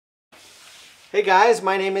Hey guys,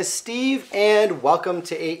 my name is Steve and welcome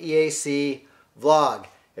to AEAC Vlog.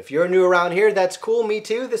 If you're new around here, that's cool, me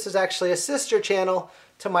too. This is actually a sister channel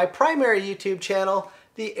to my primary YouTube channel,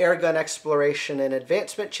 the Airgun Exploration and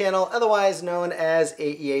Advancement channel, otherwise known as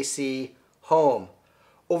AEAC Home.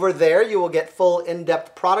 Over there you will get full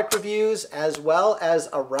in-depth product reviews as well as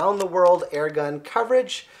around the world airgun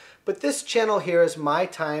coverage. But this channel here is my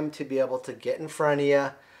time to be able to get in front of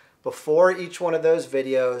you before each one of those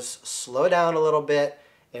videos, slow down a little bit,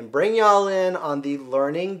 and bring y'all in on the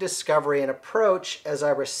learning, discovery, and approach as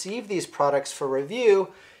I receive these products for review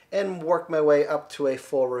and work my way up to a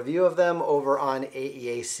full review of them over on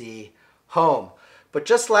AEAC Home. But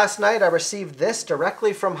just last night I received this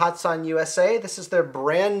directly from Hatsan USA. This is their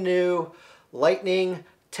brand new Lightning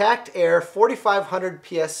Tact Air 4500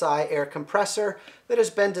 PSI air compressor that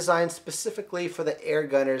has been designed specifically for the air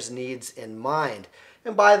gunner's needs in mind.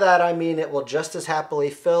 And by that I mean it will just as happily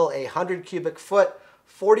fill a 100 cubic foot,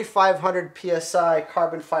 4500 PSI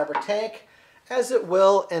carbon fiber tank as it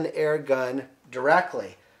will an air gun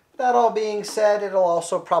directly. That all being said, it'll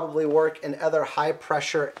also probably work in other high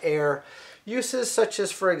pressure air uses such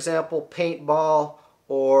as, for example, paintball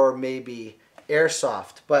or maybe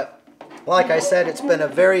airsoft. But like I said, it's been a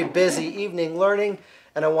very busy evening learning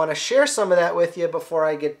and I want to share some of that with you before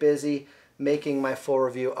I get busy making my full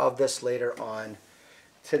review of this later on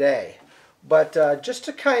today. But just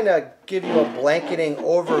to kind of give you a blanketing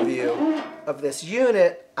overview of this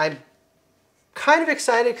unit, I'm kind of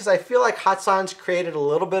excited because I feel like Hatsan's created a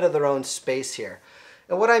little bit of their own space here.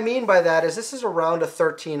 And what I mean by that is this is around a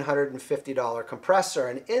 $1,350 compressor,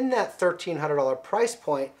 and in that $1,300 price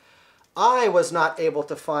point, I was not able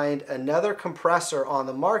to find another compressor on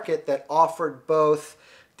the market that offered both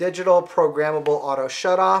digital programmable auto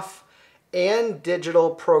shutoff and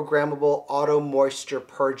digital programmable auto moisture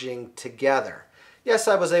purging together. Yes,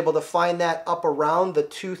 I was able to find that up around the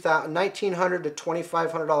 $1,900 to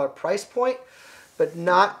 $2,500 price point, but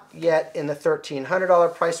not yet in the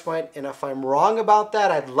 $1,300 price point. And if I'm wrong about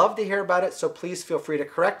that, I'd love to hear about it, so please feel free to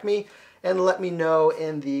correct me and let me know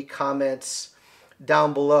in the comments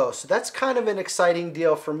down below. So that's kind of an exciting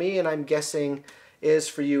deal for me, and I'm guessing is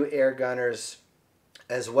for you air gunners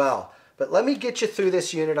as well. But let me get you through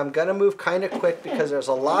this unit. I'm going to move kind of quick because there's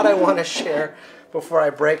a lot I want to share before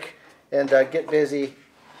I break and get busy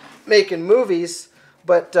making movies.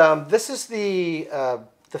 But this is the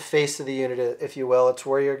face of the unit, if you will. It's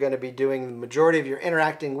where you're going to be doing the majority of your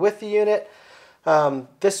interacting with the unit.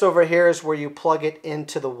 This over here is where you plug it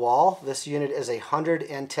into the wall. This unit is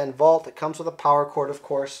 110 volt. It comes with a power cord, of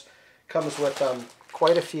course. Comes with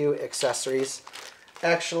quite a few accessories,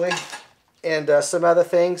 actually, and some other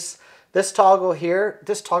things. This toggle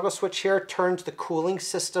switch here turns the cooling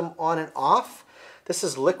system on and off. This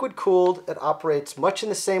is liquid cooled. It operates much in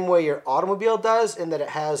the same way your automobile does in that it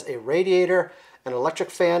has a radiator, an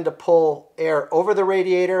electric fan to pull air over the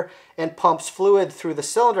radiator, and pumps fluid through the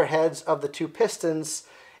cylinder heads of the two pistons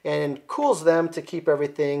and cools them to keep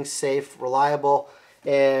everything safe, reliable,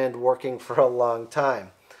 and working for a long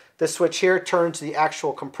time. This switch here turns the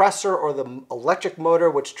actual compressor or the electric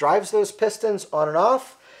motor which drives those pistons on and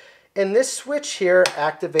off. And this switch here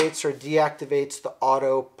activates or deactivates the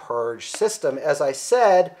auto purge system. As I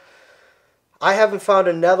said, I haven't found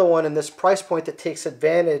another one in this price point that takes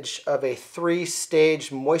advantage of a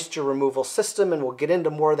 3-stage moisture removal system, and we'll get into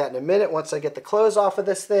more of that in a minute once I get the clothes off of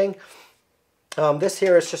this thing. This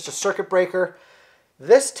here is just a circuit breaker.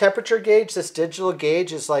 This temperature gauge, this digital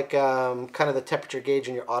gauge, is like kind of the temperature gauge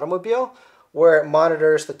in your automobile, where it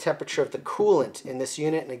monitors the temperature of the coolant in this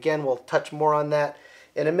unit. And again, we'll touch more on that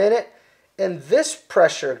in a minute. And this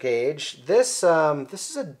pressure gauge, this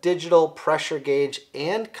is a digital pressure gauge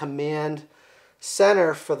and command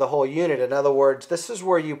center for the whole unit. In other words, this is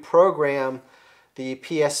where you program the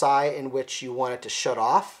PSI in which you want it to shut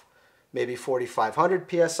off, maybe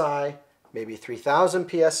 4,500 PSI, maybe 3,000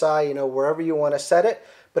 PSI, you know, wherever you want to set it.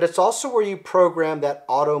 But it's also where you program that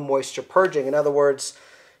auto moisture purging. In other words,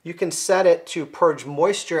 you can set it to purge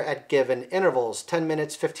moisture at given intervals, 10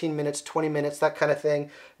 minutes, 15 minutes, 20 minutes, that kind of thing,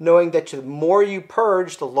 knowing that the more you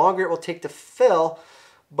purge, the longer it will take to fill,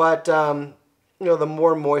 but you know, the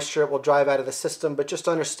more moisture it will drive out of the system. But just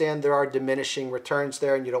understand there are diminishing returns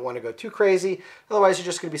there, and you don't want to go too crazy. Otherwise, you're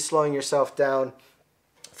just going to be slowing yourself down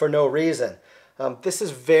for no reason. This is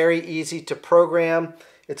very easy to program.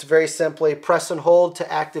 It's very simply press and hold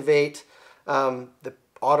to activate the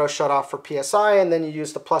auto shut off for PSI, and then you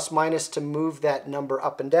use the plus minus to move that number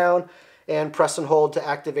up and down, and press and hold to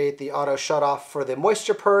activate the auto shut off for the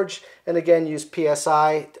moisture purge, and again use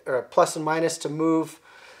PSI or plus and minus to move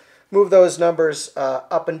move those numbers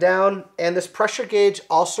up and down. And this pressure gauge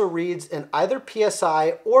also reads in either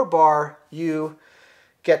PSI or bar. You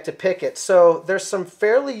get to pick it. So there's some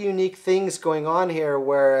fairly unique things going on here,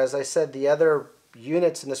 where, as I said, the other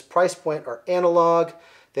units in this price point are analog.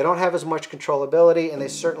 They don't have as much controllability, and they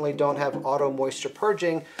certainly don't have auto moisture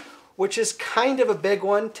purging, which is kind of a big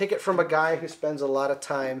one. Take it from a guy who spends a lot of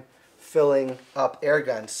time filling up air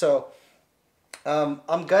guns. So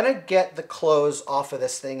I'm gonna get the close off of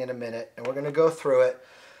this thing in a minute, and we're gonna go through it.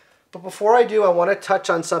 But before I do, I want to touch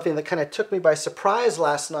on something that kind of took me by surprise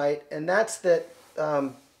last night, and that's that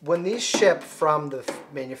when these ship from the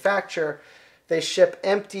manufacturer, they ship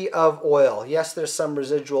empty of oil. Yes, there's some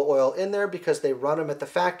residual oil in there because they run them at the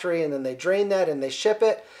factory and then they drain that and they ship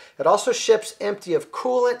it. It also ships empty of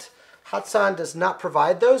coolant. Hatsan does not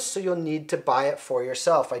provide those, so you'll need to buy it for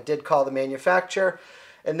yourself. I did call the manufacturer,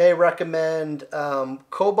 and they recommend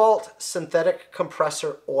cobalt synthetic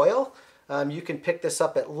compressor oil. You can pick this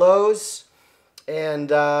up at Lowe's,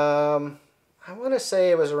 and I want to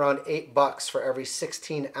say it was around $8 for every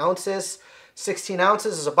 16 ounces. 16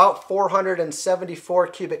 ounces is about 474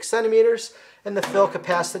 cubic centimeters, and the fill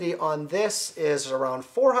capacity on this is around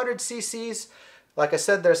 400 cc's. Like I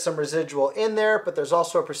said, there's some residual in there, but there's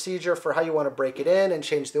also a procedure for how you want to break it in and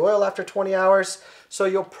change the oil after 20 hours. So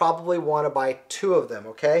you'll probably want to buy 2 of them,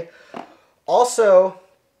 okay? Also,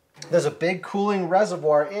 there's a big cooling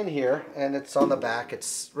reservoir in here, and it's on the back.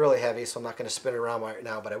 It's really heavy, so I'm not going to spin it around right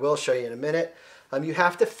now, but I will show you in a minute. You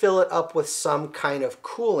have to fill it up with some kind of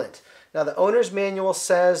coolant. Now, the owner's manual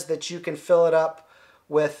says that you can fill it up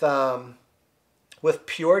with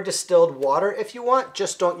pure distilled water if you want.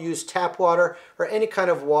 Just don't use tap water or any kind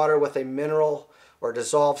of water with a mineral or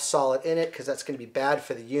dissolved solid in it, because that's going to be bad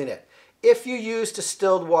for the unit. If you use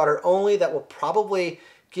distilled water only, that will probably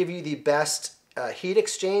give you the best heat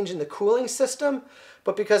exchange in the cooling system,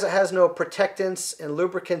 but because it has no protectants and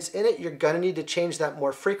lubricants in it, you're going to need to change that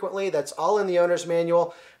more frequently. That's all in the owner's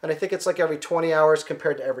manual, and I think it's like every 20 hours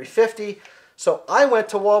compared to every 50. So I went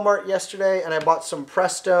to Walmart yesterday and I bought some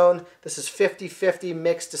Prestone. This is 50-50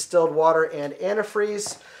 mixed distilled water and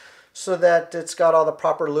antifreeze, so that it's got all the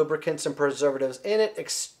proper lubricants and preservatives in it,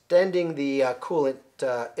 extending the coolant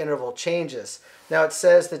interval changes. Now it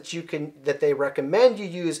says that they recommend you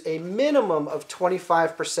use a minimum of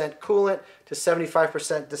 25% coolant to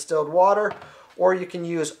 75% distilled water, or you can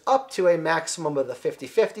use up to a maximum of the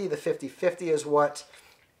 50-50. The 50-50 is what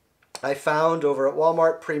I found over at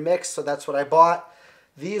Walmart pre-mixed, so that's what I bought.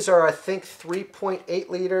 These are, I think, 3.8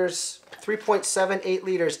 liters, 3.78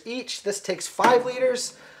 liters each. This takes 5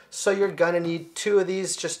 liters. So you're gonna need 2 of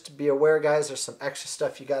these. Just to be aware, guys, there's some extra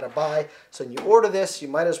stuff you gotta buy. So when you order this, you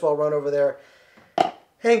might as well run over there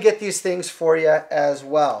and get these things for you as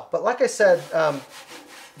well. But like I said,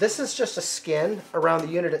 this is just a skin around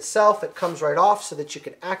the unit itself. It comes right off so that you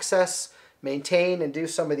can access, maintain, and do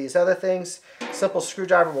some of these other things. Simple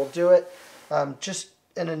screwdriver will do it. Just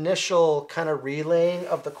an initial kind of relaying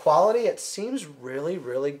of the quality. It seems really,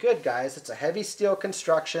 really good, guys. It's a heavy steel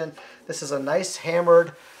construction. This is a nice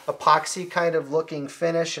hammered epoxy kind of looking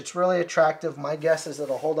finish. It's really attractive. My guess is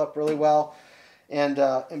it'll hold up really well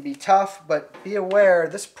and be tough, but be aware,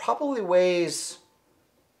 this probably weighs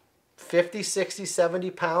 50, 60,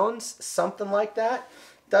 70 pounds, something like that.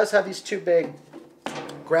 It does have these 2 big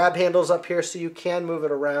grab handles up here so you can move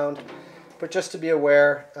it around, but just to be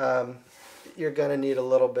aware, you're going to need a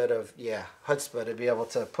little bit of, chutzpah to be able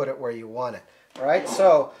to put it where you want it. All right,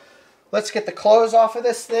 so let's get the close off of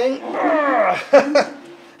this thing, and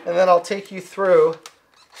then I'll take you through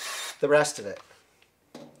the rest of it.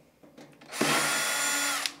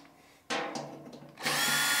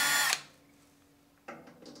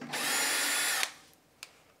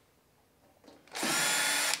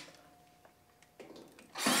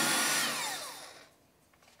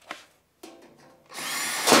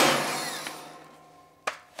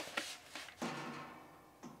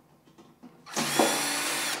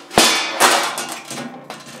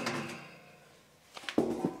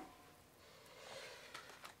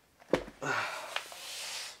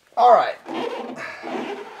 All right,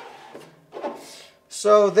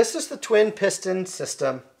 so this is the twin piston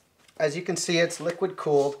system. As you can see, it's liquid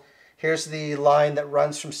cooled. Here's the line that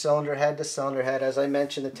runs from cylinder head to cylinder head. As I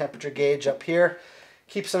mentioned, the temperature gauge up here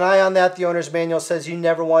keeps an eye on that. The owner's manual says you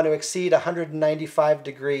never want to exceed 195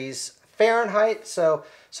 degrees Fahrenheit, so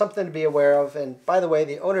something to be aware of. And by the way,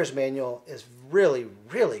 the owner's manual is really,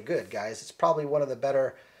 really good, guys. It's probably one of the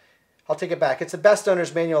better, I'll take it back. It's the best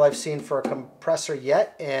owner's manual I've seen for a compressor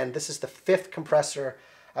yet, and this is the 5th compressor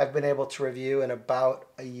I've been able to review in about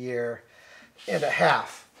a year and a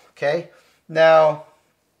half, okay? Now,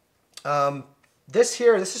 this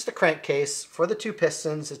is the crankcase for the 2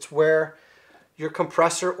 pistons. It's where your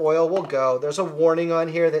compressor oil will go. There's a warning on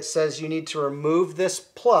here that says you need to remove this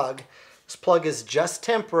plug. This plug is just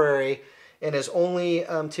temporary and is only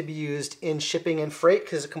to be used in shipping and freight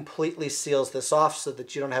because it completely seals this off so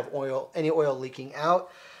that you don't have any oil leaking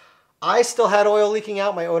out. I still had oil leaking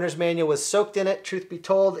out. My owner's manual was soaked in it, truth be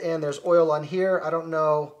told, and there's oil on here. I don't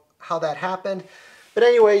know how that happened. But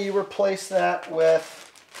anyway, you replace that with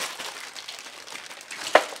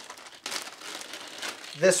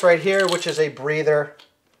this right here, which is a breather,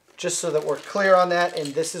 just so that we're clear on that.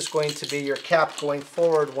 And this is going to be your cap going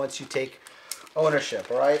forward once you take ownership,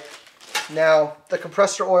 all right? Now, the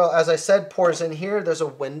compressor oil, as I said, pours in here. There's a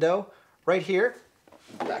window right here.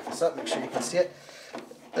 Back this up, make sure you can see it.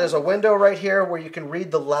 There's a window right here where you can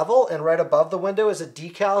read the level, and right above the window is a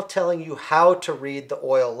decal telling you how to read the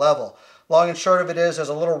oil level. Long and short of it is, there's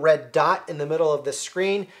a little red dot in the middle of this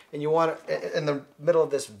screen, and you want to, in the middle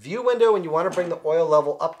of this view window, and you want to bring the oil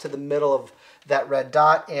level up to the middle of that red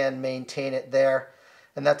dot and maintain it there.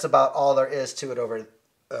 And that's about all there is to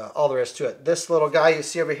it. This little guy you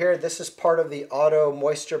see over here, this is part of the auto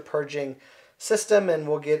moisture purging system, and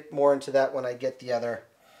we'll get more into that when I get the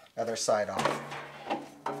other side off.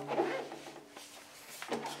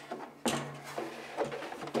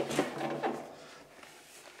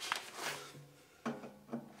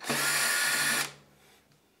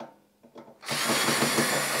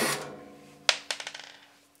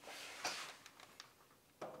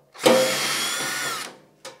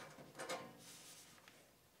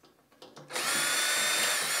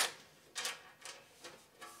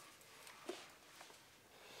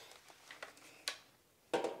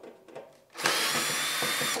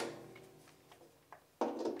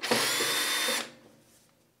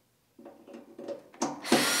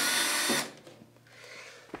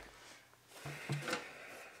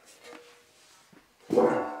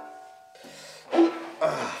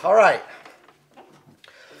 All right,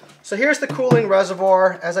 so here's the cooling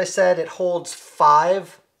reservoir. As I said, it holds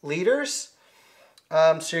 5 liters.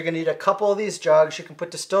 So you're going to need a couple of these jugs. You can put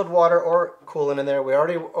distilled water or coolant in there. We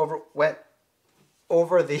already went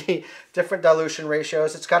over the different dilution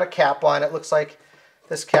ratios. It's got a cap on. It looks like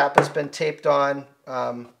this cap has been taped on,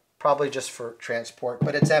 probably just for transport,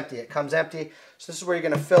 but it's empty. It comes empty. So this is where you're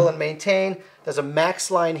going to fill and maintain. There's a max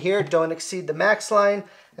line here. Don't exceed the max line.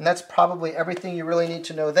 And that's probably everything you really need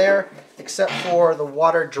to know there, except for the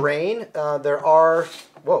water drain. There are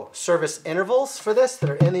service intervals for this that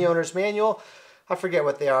are in the owner's manual. I forget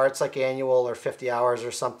what they are. It's like annual or 50 hours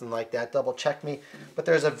or something like that. Double check me. But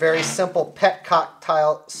there's a very simple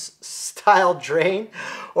petcock style drain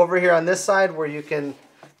over here on this side where you can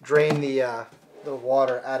drain the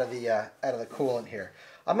water out of the coolant here.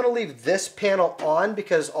 I'm going to leave this panel on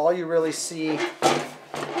because all you really see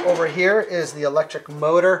over here is the electric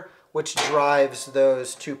motor which drives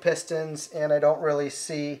those 2 pistons, and I don't really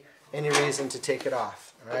see any reason to take it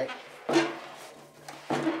off. All right.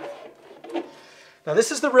 Now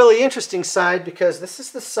this is the really interesting side because this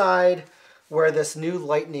is the side where this new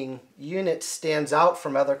Lightning unit stands out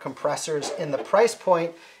from other compressors in the price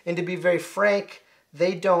point, and to be very frank,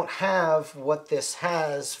 they don't have what this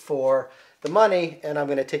has for the money, and I'm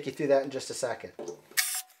going to take you through that in just a second.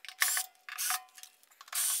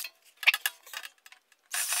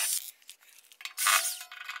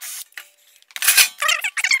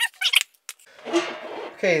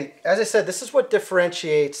 Okay, as I said, this is what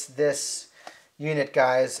differentiates this unit,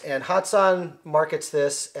 guys, and Hatsan markets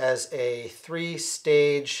this as a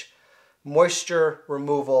 3-stage moisture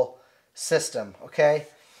removal system, okay?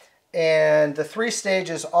 And the 3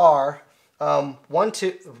 stages are,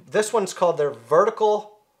 this one's called their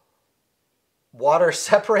vertical water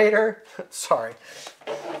separator. Sorry.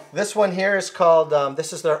 This one here is called,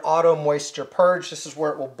 this is their auto moisture purge. This is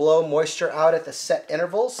where it will blow moisture out at the set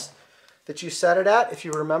intervals that you set it at, if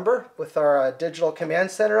you remember, with our digital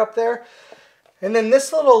command center up there. And then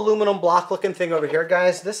this little aluminum block looking thing over here,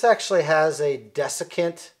 guys, this actually has a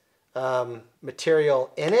desiccant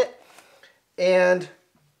material in it. And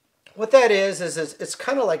what that is it's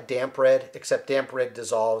kind of like damp red, except damp red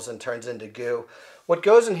dissolves and turns into goo. What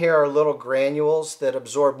goes in here are little granules that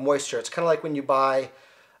absorb moisture. It's kind of like when you buy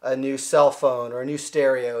a new cell phone or a new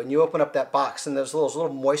stereo and you open up that box and there's those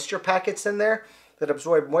little moisture packets in there that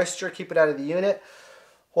absorb moisture, keep it out of the unit.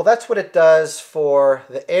 Well, that's what it does for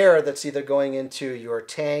the air that's either going into your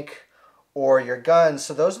tank or your gun.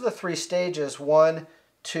 So those are the 3 stages, 1,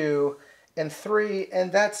 2, and 3,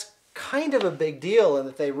 and that's kind of a big deal in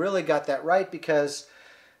that they really got that right, because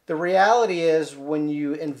the reality is when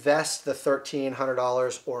you invest the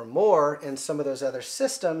 $1,300 or more in some of those other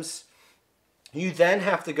systems, You then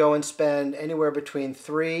have to go and spend anywhere between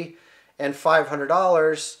 $300 and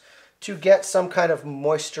 $500 to get some kind of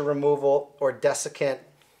moisture removal or desiccant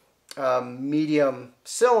medium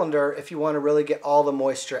cylinder if you want to really get all the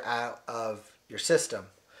moisture out of your system,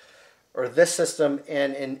 or this system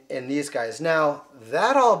and in these guys. Now,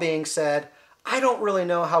 that all being said, I don't really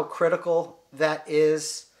know how critical that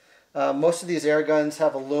is. Most of these air guns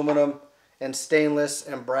have aluminum and stainless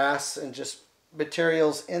and brass and just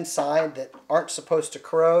materials inside that aren't supposed to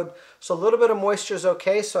corrode. So a little bit of moisture is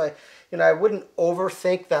okay. So I wouldn't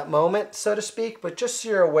overthink that moment, so to speak, but just so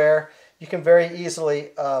you're aware, you can very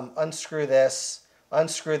easily unscrew this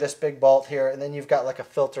big bolt here, and then you've got like a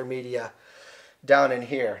filter media down in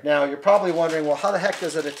here. Now you're probably wondering, well, how the heck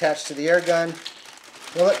does it attach to the air gun?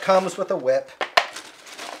 Well, it comes with a whip.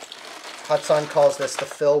 Hatsan calls this the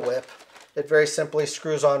fill whip. It very simply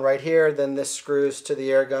screws on right here, then this screws to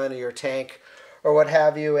the air gun or your tank or what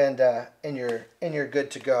have you, and you're good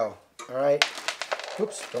to go. All right.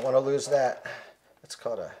 Oops, don't want to lose that. It's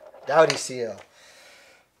called a dowdy seal.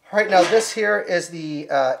 All right, now this here is the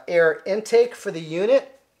air intake for the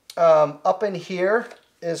unit. Up in here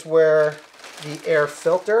is where the air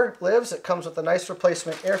filter lives. It comes with a nice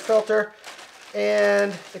replacement air filter,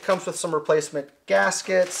 and it comes with some replacement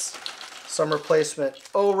gaskets, some replacement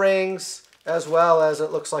O-rings, as well as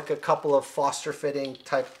it looks like a couple of Foster fitting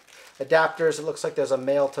type adapters. It looks like there's a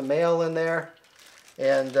male-to-male in there,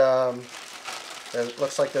 and it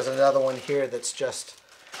looks like there's another one here that's just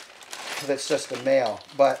a male.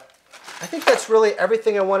 But I think that's really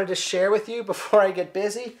everything I wanted to share with you before I get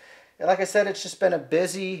busy. And like I said, it's just been a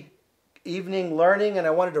busy evening learning, and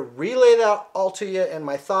I wanted to relay that all to you and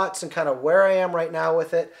my thoughts and kind of where I am right now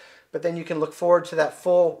with it. But then you can look forward to that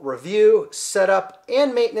full review, setup,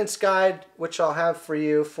 and maintenance guide, which I'll have for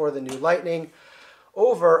you for the new Lightning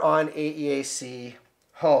over on AEAC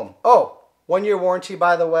Home. Oh, 1-year warranty,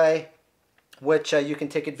 by the way, which you can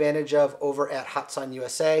take advantage of over at Hatsan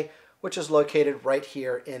USA, which is located right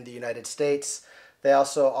here in the United States. They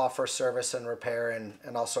also offer service and repair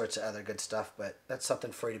and all sorts of other good stuff, but that's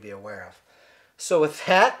something for you to be aware of. So with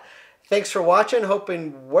that, thanks for watching.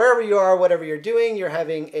 Hoping wherever you are, whatever you're doing, you're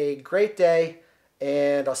having a great day,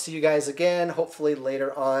 and I'll see you guys again, hopefully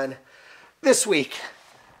later on this week.